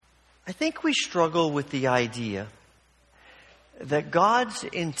I think we struggle with the idea that God's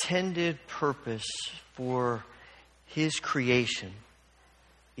intended purpose for His creation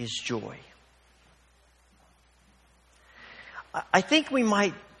is joy. I think we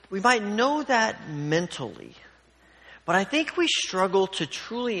might know that mentally, but I think we struggle to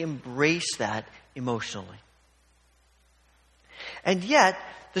truly embrace that emotionally. And yet,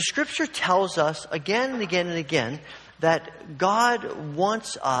 the Scripture tells us again and again and again that God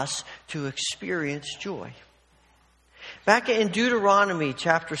wants us to experience joy. Back in Deuteronomy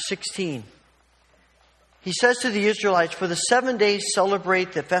chapter 16, He says to the Israelites, "For the 7 days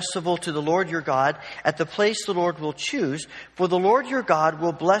celebrate the festival to the Lord your God at the place the Lord will choose. For the Lord your God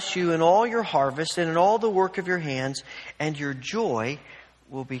will bless you in all your harvest and in all the work of your hands, and your joy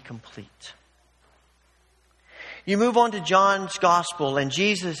will be complete." You move on to John's Gospel, and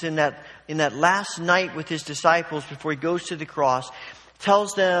Jesus in that last night with His disciples before He goes to the cross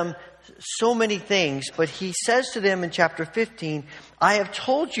tells them so many things, but He says to them in chapter 15, "I have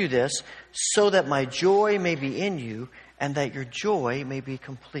told you this so that my joy may be in you and that your joy may be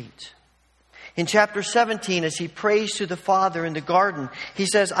complete." In chapter 17, as He prays to the Father in the garden, He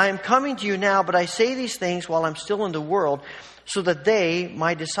says, "I am coming to you now, but I say these things while I'm still in the world, so that they,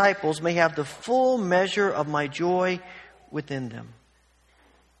 my disciples, may have the full measure of my joy within them."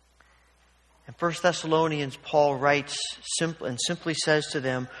 In 1 Thessalonians, Paul writes and simply says to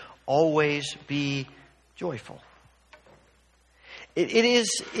them, "Always be joyful." It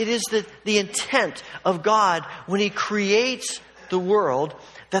is the intent of God when He creates the world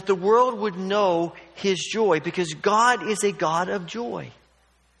that the world would know His joy, because God is a God of joy.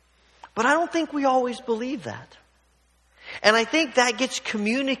 But I don't think we always believe that. And I think that gets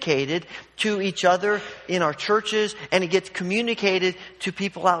communicated to each other in our churches, and it gets communicated to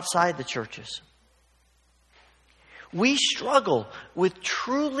people outside the churches. We struggle with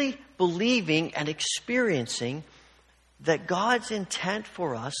truly believing and experiencing that God's intent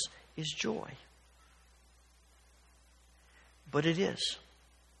for us is joy. But it is.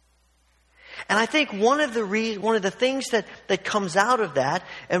 And I think one of the things that comes out of that,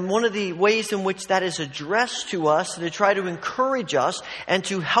 and one of the ways in which that is addressed to us to try to encourage us and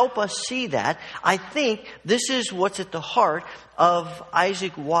to help us see that, I think this is what's at the heart of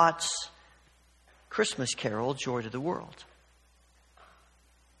Isaac Watts' Christmas carol, "Joy to the World."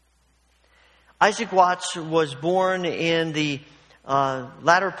 Isaac Watts was born in the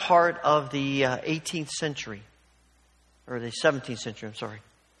latter part of the 18th century, or the 17th century, I'm sorry.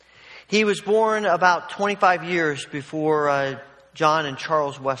 He was born about 25 years before John and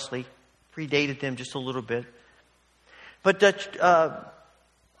Charles Wesley, predated them just a little bit. But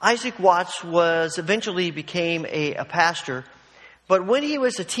Isaac Watts eventually became a pastor. But when he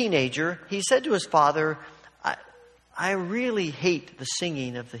was a teenager, he said to his father, I really hate the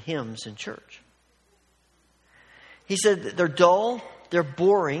singing of the hymns in church." He said they're dull, they're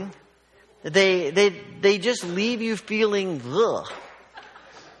boring, they just leave you feeling ugh.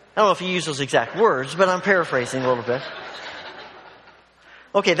 I don't know if he used those exact words, but I'm paraphrasing a little bit.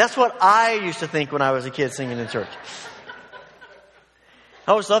 Okay, that's what I used to think when I was a kid singing in church.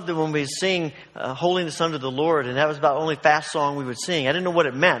 I always loved it when we sing Holiness Unto the Lord, and that was about the only fast song we would sing. I didn't know what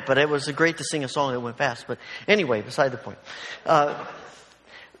it meant, but it was great to sing a song that went fast. But anyway, beside the point.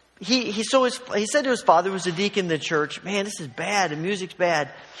 He said to his father, who was a deacon in the church, "Man, this is bad, the music's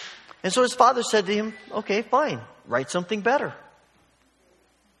bad." And so his father said to him, "Okay, fine, write something better."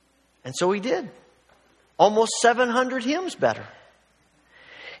 And so he did. Almost 700 hymns better.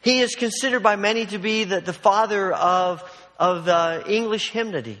 He is considered by many to be the father of English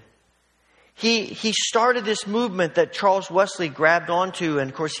hymnody. He started this movement that Charles Wesley grabbed onto,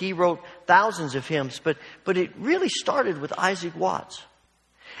 and of course he wrote thousands of hymns, but it really started with Isaac Watts.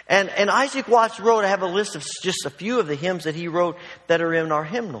 And Isaac Watts wrote, I have a list of just a few of the hymns that he wrote that are in our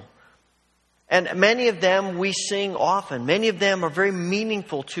hymnal. And many of them we sing often. Many of them are very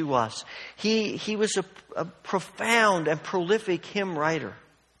meaningful to us. He was a profound and prolific hymn writer.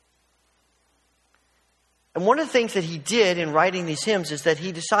 And one of the things that he did in writing these hymns is that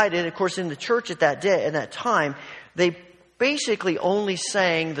he decided, of course, in the church at that time, they basically only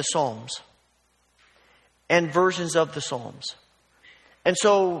sang the Psalms and versions of the Psalms. And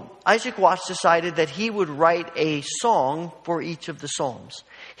so Isaac Watts decided that he would write a song for each of the Psalms.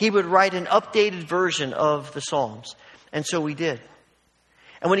 He would write an updated version of the Psalms. And so he did.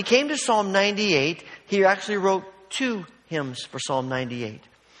 And when he came to Psalm 98, he actually wrote 2 hymns for Psalm 98.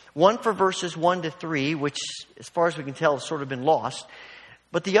 One for verses 1 to 3, which, as far as we can tell, has sort of been lost.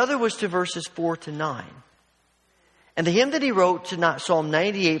 But the other was to verses 4 to 9. And the hymn that he wrote to Psalm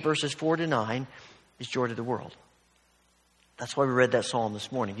 98, verses 4 to 9, is Joy to the World. That's why we read that psalm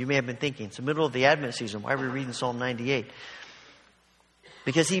this morning. You may have been thinking, it's the middle of the Advent season. Why are we reading Psalm 98?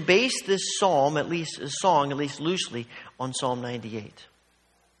 Because he based this psalm, at least loosely, on Psalm 98.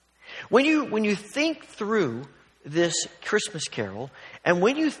 When you think through this Christmas carol, and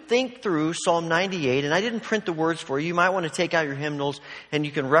when you think through Psalm 98, and I didn't print the words for you, you might want to take out your hymnals, and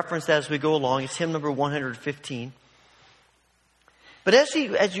you can reference that as we go along. It's hymn number 115. But as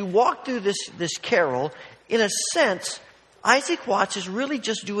you walk through this carol, in a sense, Isaac Watts is really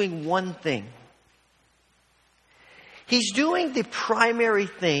just doing one thing. He's doing the primary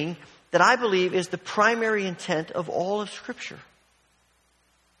thing that I believe is the primary intent of all of Scripture.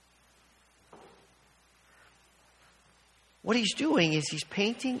 What he's doing is he's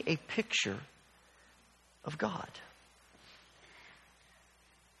painting a picture of God.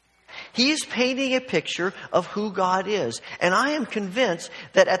 He is painting a picture of who God is. And I am convinced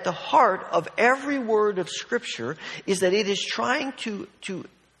that at the heart of every word of Scripture is that it is trying to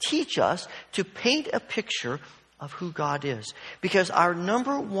teach us to paint a picture of who God is. Because our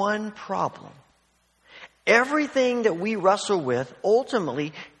number one problem, everything that we wrestle with,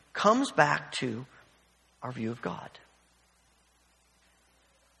 ultimately comes back to our view of God.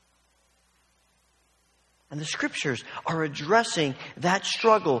 And the Scriptures are addressing that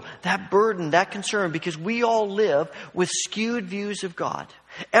struggle, that burden, that concern, because we all live with skewed views of God.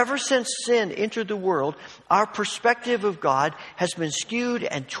 Ever since sin entered the world, our perspective of God has been skewed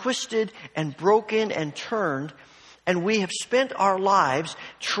and twisted and broken and turned, and we have spent our lives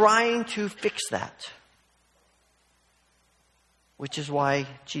trying to fix that. Which is why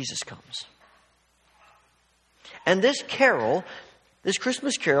Jesus comes. And this carol, this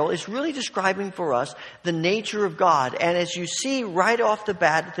Christmas carol, is really describing for us the nature of God. And as you see right off the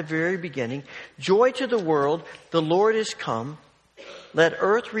bat at the very beginning, joy to the world, the Lord is come. Let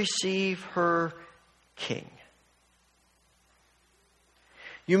earth receive her King.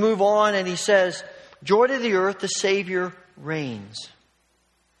 You move on and he says, joy to the earth, the Savior reigns.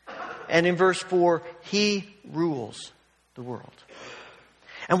 And in verse 4, he rules the world.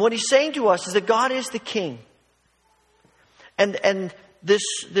 And what he's saying to us is that God is the King. And this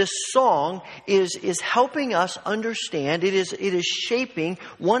song is helping us understand. It is shaping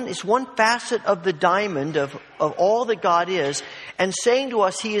it's one facet of the diamond of all that God is, and saying to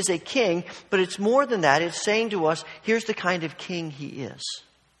us he is a king. But it's more than that. It's saying to us, here's the kind of king he is.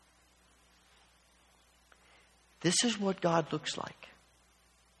 This is what God looks like.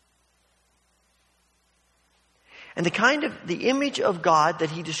 And the image of God that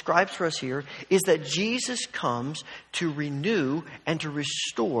he describes for us here is that Jesus comes to renew and to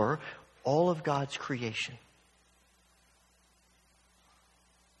restore all of God's creation.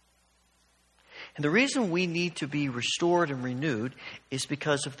 And the reason we need to be restored and renewed is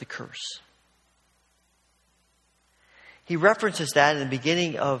because of the curse. He references that in the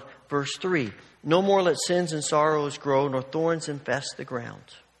beginning of verse 3. No more let sins and sorrows grow, nor thorns infest the ground.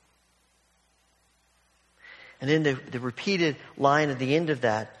 And then the repeated line at the end of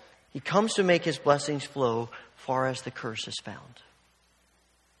that, he comes to make his blessings flow far as the curse is found.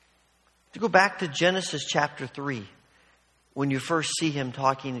 To go back to Genesis chapter 3, when you first see him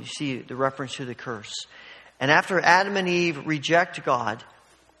talking, you see the reference to the curse. And after Adam and Eve reject God,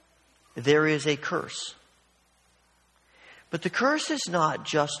 there is a curse. But the curse is not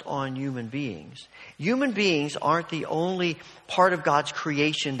just on human beings. Human beings aren't the only part of God's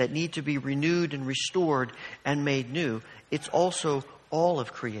creation that need to be renewed and restored and made new. It's also all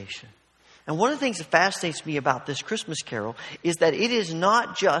of creation. And one of the things that fascinates me about this Christmas carol is that it is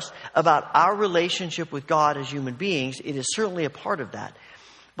not just about our relationship with God as human beings. It is certainly a part of that.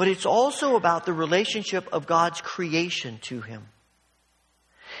 But it's also about the relationship of God's creation to him.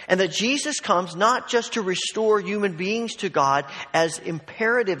 And that Jesus comes not just to restore human beings to God, as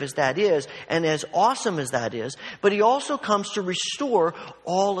imperative as that is and as awesome as that is, but he also comes to restore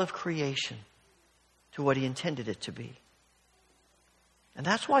all of creation to what he intended it to be. And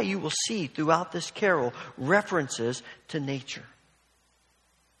that's why you will see throughout this carol references to nature.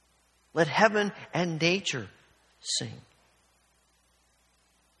 Let heaven and nature sing.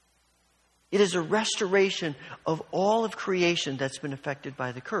 It is a restoration of all of creation that's been affected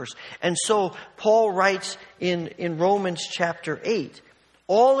by the curse. And so Paul writes in Romans chapter 8,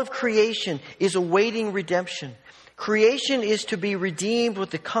 all of creation is awaiting redemption. Creation is to be redeemed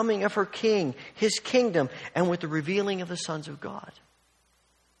with the coming of her King, his kingdom, and with the revealing of the sons of God.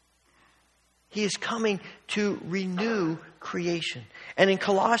 He is coming to renew creation. And in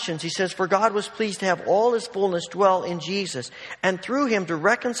Colossians, he says, for God was pleased to have all his fullness dwell in Jesus, and through him to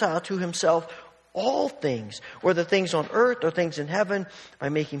reconcile to himself all things, whether things on earth or things in heaven, by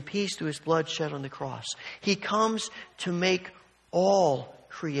making peace through his blood shed on the cross. He comes to make all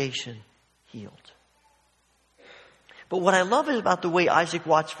creation healed. But what I love is about the way Isaac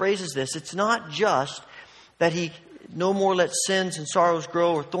Watts phrases this. It's not just that he no more let sins and sorrows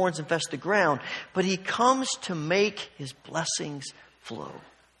grow or thorns infest the ground, but he comes to make his blessings flow.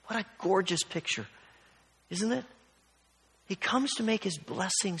 What a gorgeous picture, isn't it? He comes to make his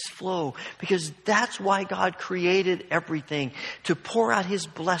blessings flow, because that's why God created everything, to pour out his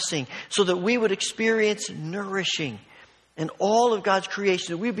blessing so that we would experience nourishing and all of God's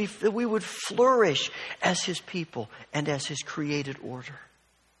creation, that we would flourish as his people and as his created order.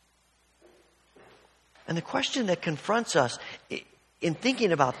 And the question that confronts us in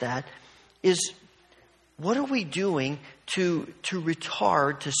thinking about that is, what are we doing to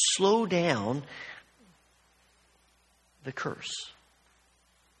retard, to slow down the curse?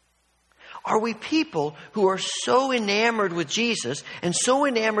 Are we people who are so enamored with Jesus and so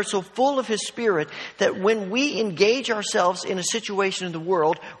enamored, so full of his Spirit, that when we engage ourselves in a situation in the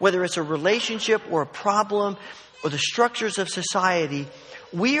world, whether it's a relationship or a problem or the structures of society,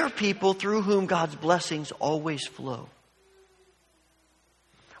 we are people through whom God's blessings always flow?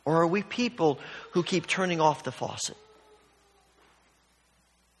 Or are we people who keep turning off the faucet?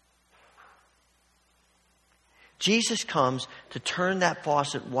 Jesus comes to turn that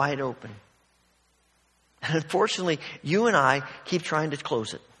faucet wide open. And unfortunately, you and I keep trying to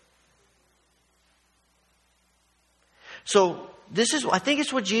close it. So I think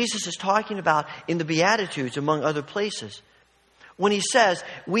it's what Jesus is talking about in the Beatitudes, among other places, when he says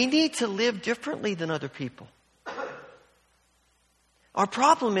we need to live differently than other people. Our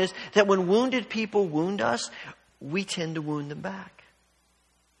problem is that when wounded people wound us, we tend to wound them back.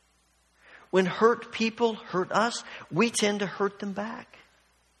 When hurt people hurt us, we tend to hurt them back.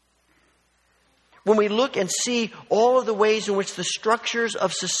 When we look and see all of the ways in which the structures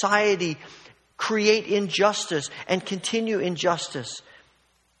of society create injustice and continue injustice,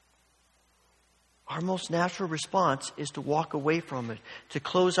 our most natural response is to walk away from it, to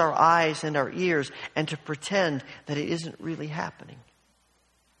close our eyes and our ears, and to pretend that it isn't really happening.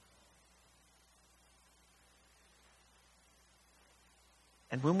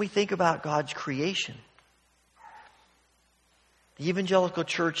 And when we think about God's creation, the evangelical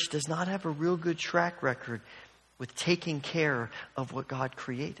church does not have a real good track record with taking care of what God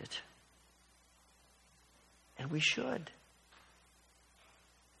created. And we should.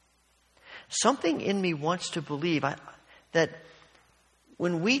 Something in me wants to believe that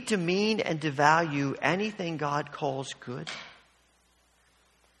when we demean and devalue anything God calls good,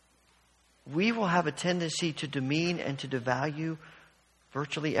 we will have a tendency to demean and to devalue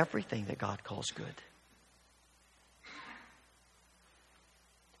virtually everything that God calls good.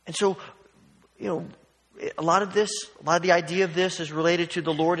 And so, a lot of the idea of this is related to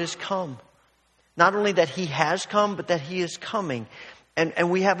the Lord has come. Not only that he has come, but that he is coming.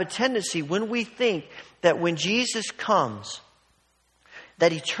 And we have a tendency, when we think that when Jesus comes,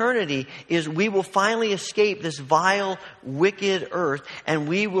 that eternity is we will finally escape this vile, wicked earth, and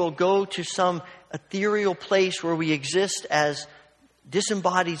we will go to some ethereal place where we exist as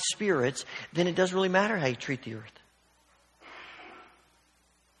disembodied spirits, then it doesn't really matter how you treat the earth.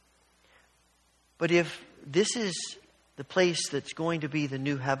 But if this is the place that's going to be the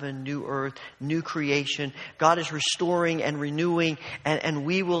new heaven, new earth, new creation, God is restoring and renewing, and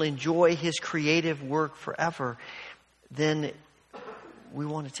we will enjoy his creative work forever, then we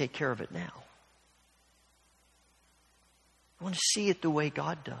want to take care of it now. We want to see it the way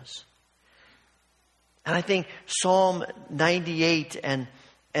God does. And I think Psalm 98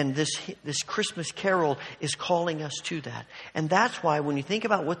 and this Christmas carol is calling us to that. And that's why when you think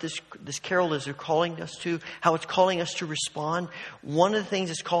about what this carol is calling us to, how it's calling us to respond, one of the things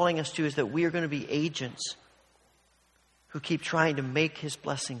it's calling us to is that we are going to be agents who keep trying to make his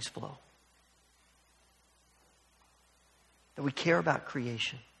blessings flow. That we care about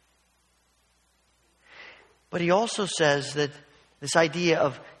creation. But he also says that this idea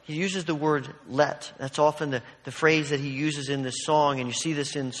of, he uses the word let. That's often the phrase that he uses in this song, and you see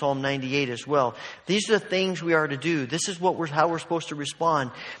this in Psalm 98 as well. These are the things we are to do. This is how we're supposed to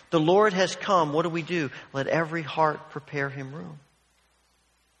respond. The Lord has come. What do? Let every heart prepare him room.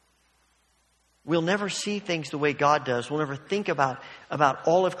 We'll never see things the way God does. We'll never think about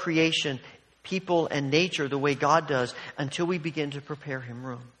all of creation, people and nature the way God does until we begin to prepare him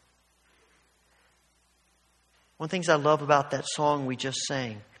room. One of the things I love about that song we just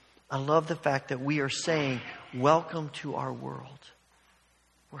sang, I love the fact that we are saying, welcome to our world.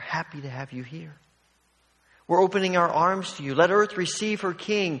 We're happy to have you here. We're opening our arms to you. Let earth receive her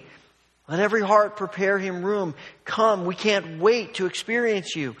king. Let every heart prepare him room. Come, we can't wait to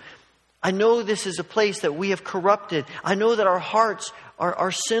experience you. I know this is a place that we have corrupted. I know that our hearts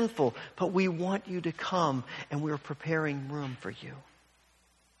are sinful, but we want you to come, and we're preparing room for you.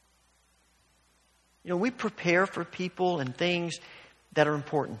 You know, we prepare for people and things that are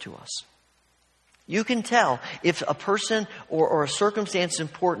important to us. You can tell if a person or a circumstance is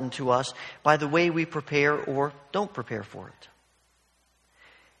important to us by the way we prepare or don't prepare for it.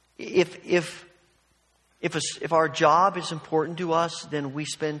 If our job is important to us, then we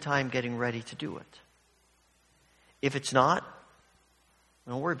spend time getting ready to do it. If it's not,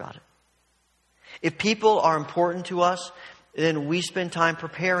 don't worry about it. If people are important to us, then we spend time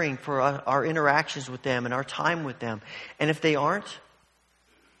preparing for our interactions with them and our time with them. And if they aren't,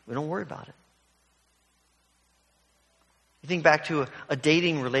 we don't worry about it. You think back to a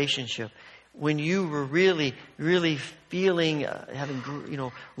dating relationship. When you were really, really feeling,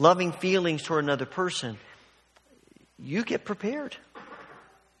 having, loving feelings toward another person, you get prepared.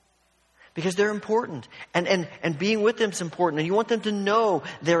 Because they're important. And being with them is important. And you want them to know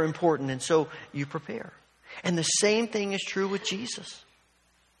they're important. And so you prepare. And the same thing is true with Jesus.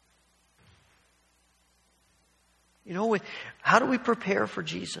 You know, how do we prepare for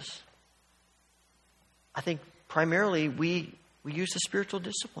Jesus? I think primarily we use the spiritual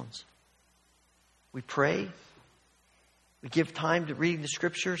disciplines. We pray. We give time to reading the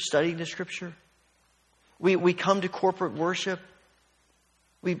Scripture, studying the Scripture. We come to corporate worship.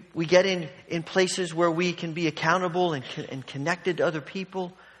 We get in places where we can be accountable and connected to other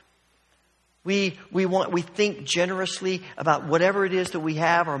people. We think generously about whatever it is that we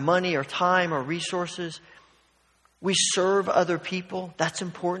have, our money, our time, our resources. We serve other people. That's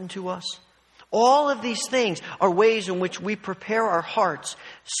important to us. All of these things are ways in which we prepare our hearts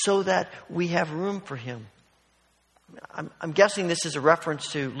so that we have room for Him. I'm guessing this is a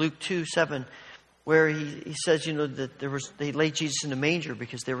reference to Luke 2:7, where he says, that they laid Jesus in a manger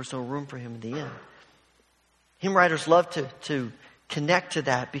because there was no room for Him in the inn. Hymn writers love to connect to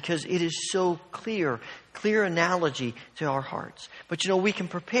that because it is so clear analogy to our hearts. But we can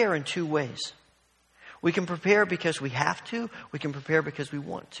prepare in two ways. We can prepare because we have to. We can prepare because we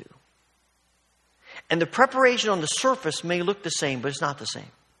want to. And the preparation on the surface may look the same, but it's not the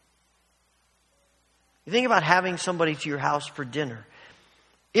same. You think about having somebody to your house for dinner.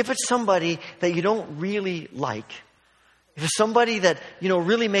 If it's somebody that you don't really like, if it's somebody that,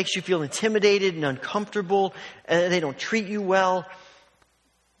 really makes you feel intimidated and uncomfortable, and they don't treat you well,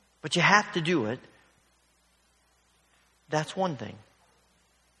 but you have to do it, that's one thing.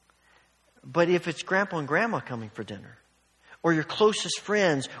 But if it's Grandpa and Grandma coming for dinner, or your closest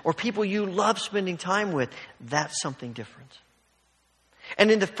friends, or people you love spending time with, that's something different. And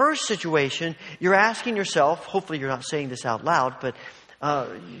in the first situation, you're asking yourself, hopefully you're not saying this out loud, but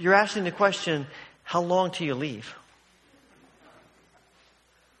you're asking the question, how long till you leave?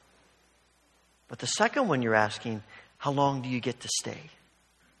 But the second one you're asking, how long do you get to stay?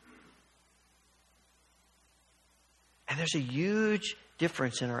 And there's a huge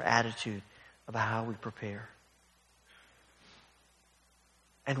difference in our attitude about how we prepare.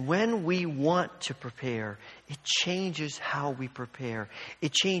 And when we want to prepare, it changes how we prepare.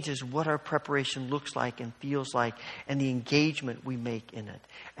 It changes what our preparation looks like and feels like and the engagement we make in it.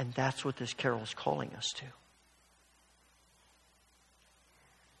 And that's what this carol is calling us to.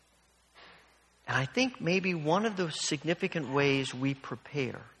 And I think maybe one of the significant ways we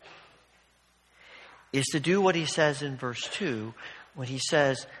prepare is to do what he says in verse 2 when he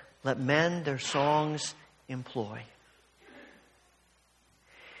says, "Let men their songs employ."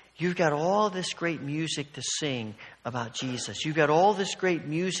 You've got all this great music to sing about Jesus. You've got all this great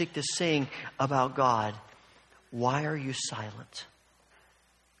music to sing about God. Why are you silent?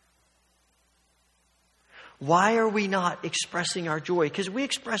 Why are we not expressing our joy? Because we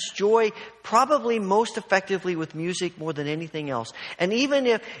express joy probably most effectively with music more than anything else. And even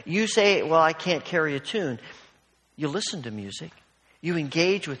if you say, well, I can't carry a tune, you listen to music. You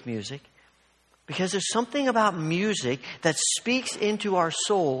engage with music. Because there's something about music that speaks into our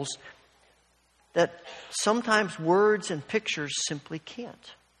souls that sometimes words and pictures simply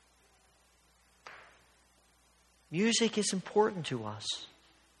can't. Music is important to us.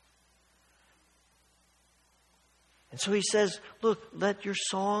 And so he says, look, let your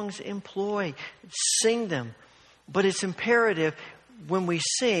songs employ. Sing them. But it's imperative when we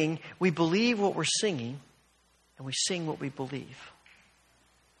sing, we believe what we're singing and we sing what we believe.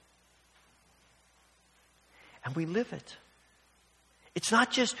 And we live it. It's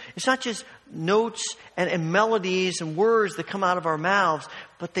not just notes and melodies and words that come out of our mouths,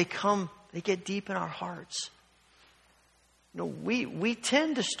 but they get deep in our hearts. We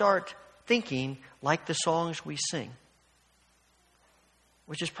tend to start thinking like the songs we sing.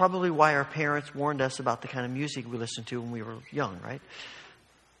 Which is probably why our parents warned us about the kind of music we listened to when we were young, right?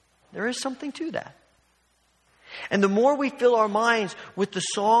 There is something to that. And the more we fill our minds with the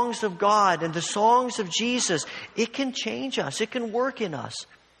songs of God and the songs of Jesus, it can change us. It can work in us.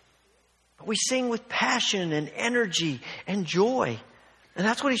 We sing with passion and energy and joy. And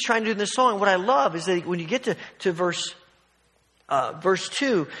that's what he's trying to do in this song. What I love is that when you get to verse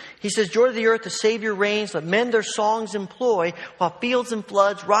 2, he says, "Joy to the earth, the Savior reigns. Let men their songs employ, while fields and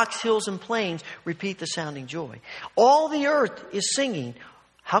floods, rocks, hills, and plains repeat the sounding joy." All the earth is singing.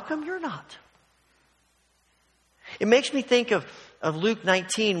 How come you're not? It makes me think of Luke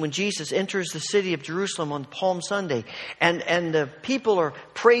 19 when Jesus enters the city of Jerusalem on Palm Sunday. And the people are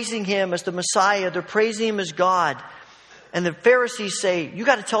praising him as the Messiah. They're praising him as God. And the Pharisees say, "You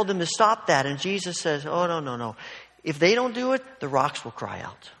got to tell them to stop that." And Jesus says, "Oh, no. If they don't do it, the rocks will cry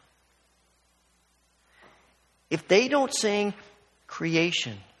out. If they don't sing,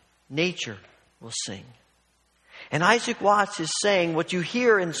 creation, nature will sing." And Isaac Watts is saying what you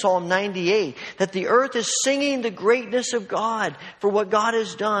hear in Psalm 98, that the earth is singing the greatness of God for what God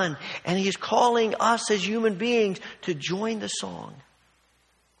has done. And he is calling us as human beings to join the song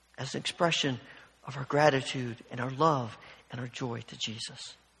as an expression of our gratitude and our love and our joy to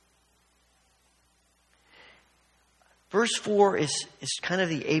Jesus. Verse 4 is kind of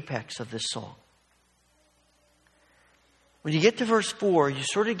the apex of this song. When you get to verse 4, you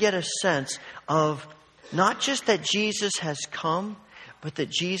sort of get a sense of not just that Jesus has come, but that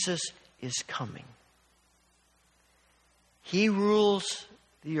Jesus is coming. He rules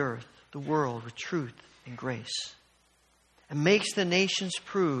the earth, the world, with truth and grace, and makes the nations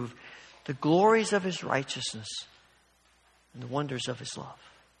prove the glories of his righteousness and the wonders of his love.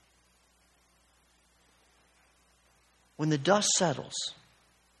 When the dust settles,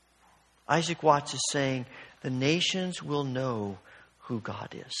 Isaac Watts is saying, the nations will know who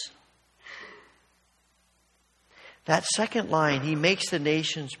God is. That second line, he makes the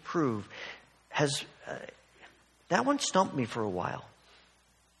nations prove, that one stumped me for a while.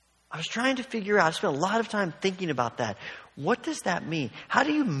 I was trying to figure out, I spent a lot of time thinking about that. What does that mean? How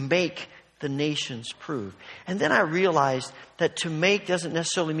do you make the nations prove? And then I realized that to make doesn't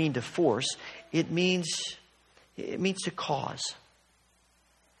necessarily mean to force. It means to cause.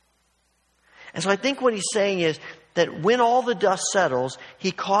 And so I think what he's saying is that when all the dust settles,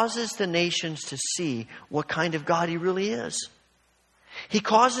 he causes the nations to see what kind of God he really is. He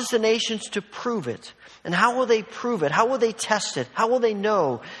causes the nations to prove it. And how will they prove it? How will they test it? How will they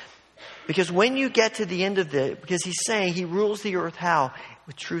know? Because when you get to the end of because he's saying he rules the earth how?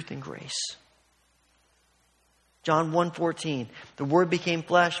 With truth and grace. John 1:14, the Word became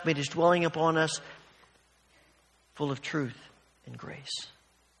flesh, made his dwelling upon us, full of truth and grace.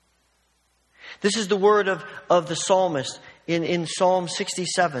 This is the word of the psalmist in Psalm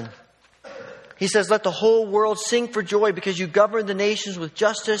 67. He says, "Let the whole world sing for joy because you govern the nations with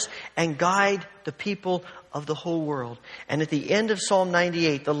justice and guide the people of the whole world." And at the end of Psalm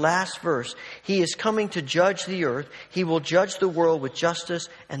 98, the last verse, he is coming to judge the earth. He will judge the world with justice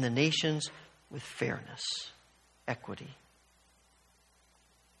and the nations with fairness, equity.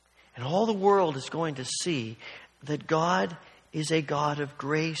 And all the world is going to see that God is a God of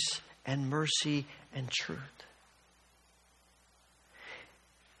grace and mercy and truth.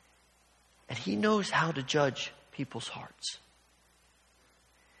 And he knows how to judge people's hearts.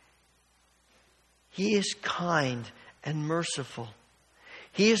 He is kind and merciful.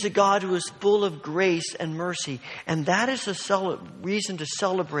 He is a God who is full of grace and mercy. And that is a reason to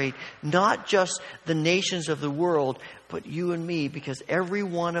celebrate not just the nations of the world, but you and me, because every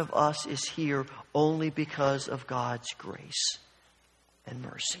one of us is here only because of God's grace and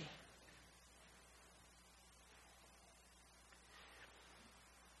mercy.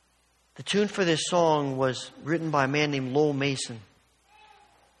 The tune for this song was written by a man named Lowell Mason.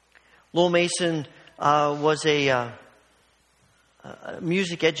 Lowell Mason was a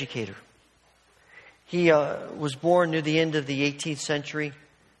music educator. He was born near the end of the 18th century,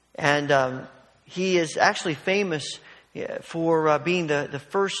 and he is actually famous for being the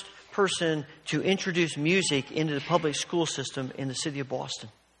first person to introduce music into the public school system in the city of Boston.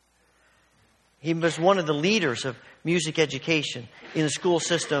 He was one of the leaders of music education in the school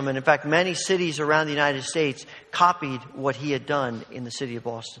system. And in fact, many cities around the United States copied what he had done in the city of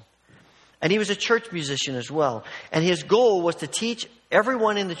Boston. And he was a church musician as well. And his goal was to teach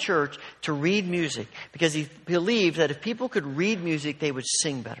everyone in the church to read music, because he believed that if people could read music, they would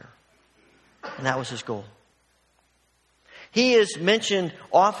sing better. And that was his goal. He is mentioned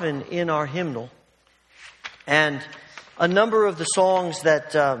often in our hymnal. And a number of the songs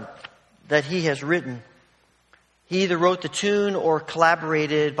that that he has written. He either wrote the tune or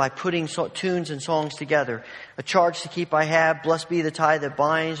collaborated by putting tunes and songs together. A charge to keep I have, blessed be the tie that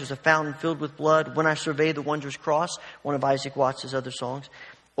binds. There's a fountain filled with blood. When I survey the wondrous cross, one of Isaac Watts' other songs.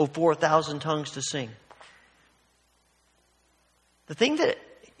 Oh, for 1,000 tongues to sing. The thing that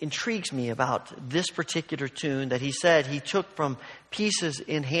intrigues me about this particular tune that he said he took from pieces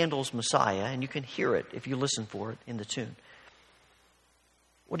in Handel's Messiah, and you can hear it if you listen for it in the tune.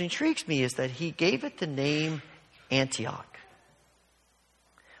 What intrigues me is that he gave it the name Antioch.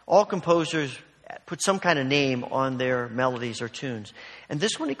 All composers put some kind of name on their melodies or tunes. And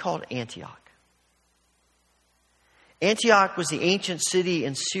this one he called Antioch. Antioch was the ancient city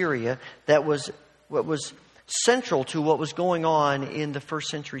in Syria that was what was central to what was going on in the first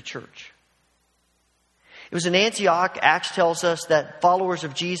century church. It was in Antioch, Acts tells us, that followers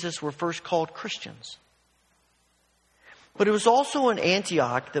of Jesus were first called Christians. But it was also in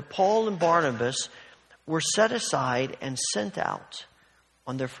Antioch that Paul and Barnabas were set aside and sent out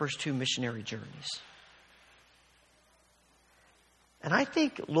on their first 2 missionary journeys. And I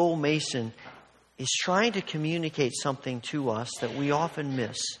think Lowell Mason is trying to communicate something to us that we often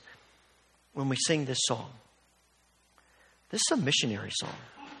miss when we sing this song. This is a missionary song.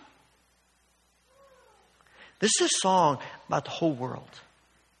 This is a song about the whole world.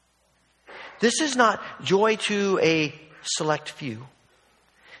 This is not joy to a select few.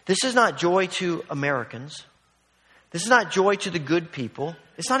 This is not joy to Americans. This is not joy to the good people.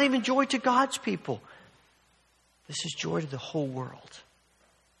 It's not even joy to God's people. This is joy to the whole world.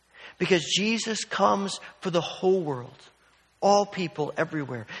 Because Jesus comes for the whole world. All people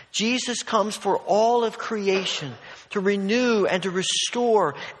everywhere. Jesus comes for all of creation to renew and to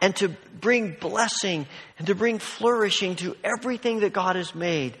restore and to bring blessing and to bring flourishing to everything that God has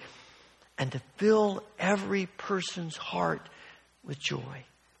made and to fill every person's heart with joy.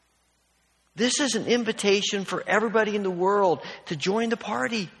 This is an invitation for everybody in the world to join the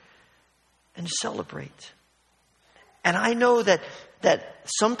party and to celebrate. And I know that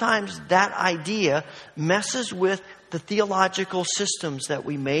sometimes that idea messes with the theological systems that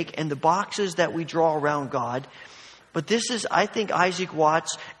we make and the boxes that we draw around God. But this is, I think, Isaac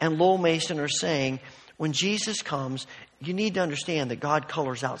Watts and Lowell Mason are saying, when Jesus comes, you need to understand that God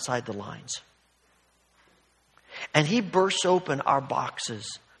colors outside the lines. And He bursts open our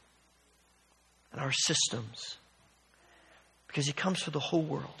boxes and our systems because He comes for the whole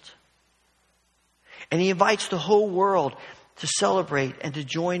world. And He invites the whole world to celebrate and to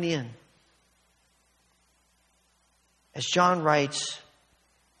join in. As John writes,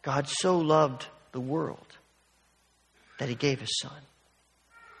 God so loved the world that He gave His Son.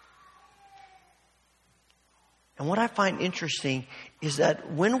 And what I find interesting is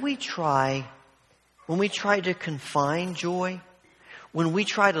that when we try to confine joy, when we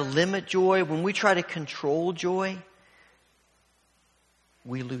try to limit joy, when we try to control joy,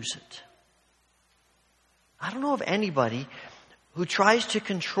 we lose it. I don't know of anybody who tries to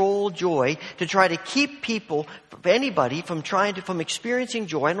control joy, to try to keep people, anybody from experiencing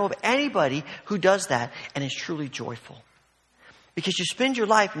joy. I don't know of anybody who does that and is truly joyful. Because you spend your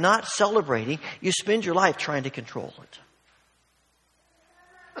life not celebrating, you spend your life trying to control it.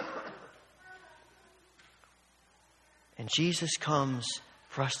 And Jesus comes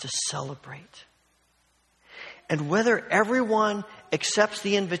for us to celebrate. And whether everyone accepts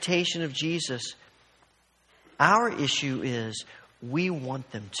the invitation of Jesus, our issue is we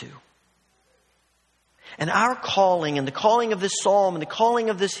want them to. And our calling and the calling of this psalm and the calling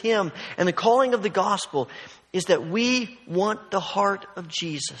of this hymn and the calling of the gospel is that we want the heart of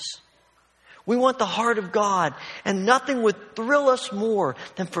Jesus. We want the heart of God. And nothing would thrill us more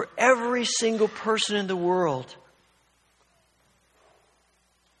than for every single person in the world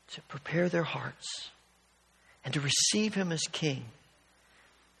to prepare their hearts and to receive Him as King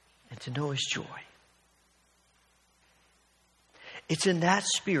and to know His joy. It's in that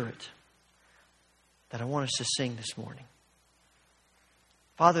spirit that I want us to sing this morning.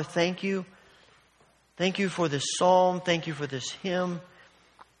 Father, thank you. Thank you for this psalm. Thank you for this hymn.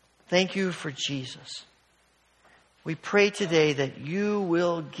 Thank you for Jesus. We pray today that you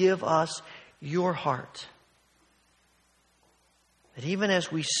will give us your heart. That even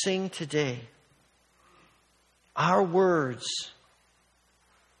as we sing today, our words,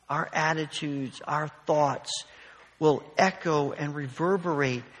 our attitudes, our thoughts will echo and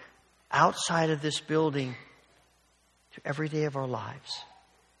reverberate outside of this building to every day of our lives.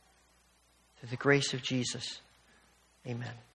 Through the grace of Jesus. Amen.